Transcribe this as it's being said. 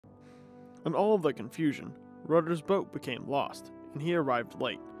In all of the confusion, Rudder's boat became lost, and he arrived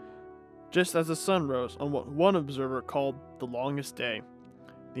late, just as the sun rose on what one observer called the longest day.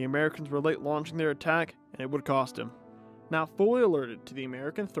 The Americans were late launching their attack, and it would cost him. Now fully alerted to the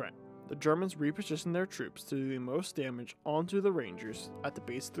American threat, the Germans repositioned their troops to do the most damage onto the Rangers at the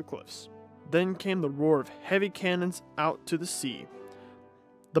base of the cliffs. Then came the roar of heavy cannons out to the sea.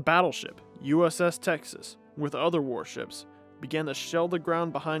 The battleship, USS Texas, with other warships, began to shell the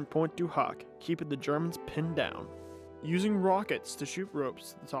ground behind Point du Hoc, keeping the Germans pinned down. Using rockets to shoot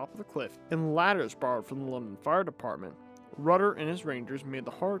ropes to the top of the cliff and ladders borrowed from the London Fire Department, Rudder and his Rangers made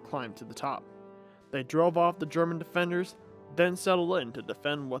the hard climb to the top. They drove off the German defenders, then settled in to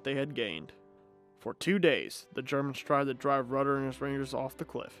defend what they had gained. For 2 days, the Germans tried to drive Rudder and his Rangers off the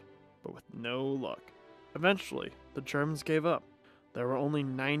cliff, but with no luck. Eventually, the Germans gave up. There were only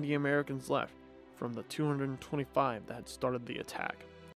 90 Americans left from the 225 that had started the attack.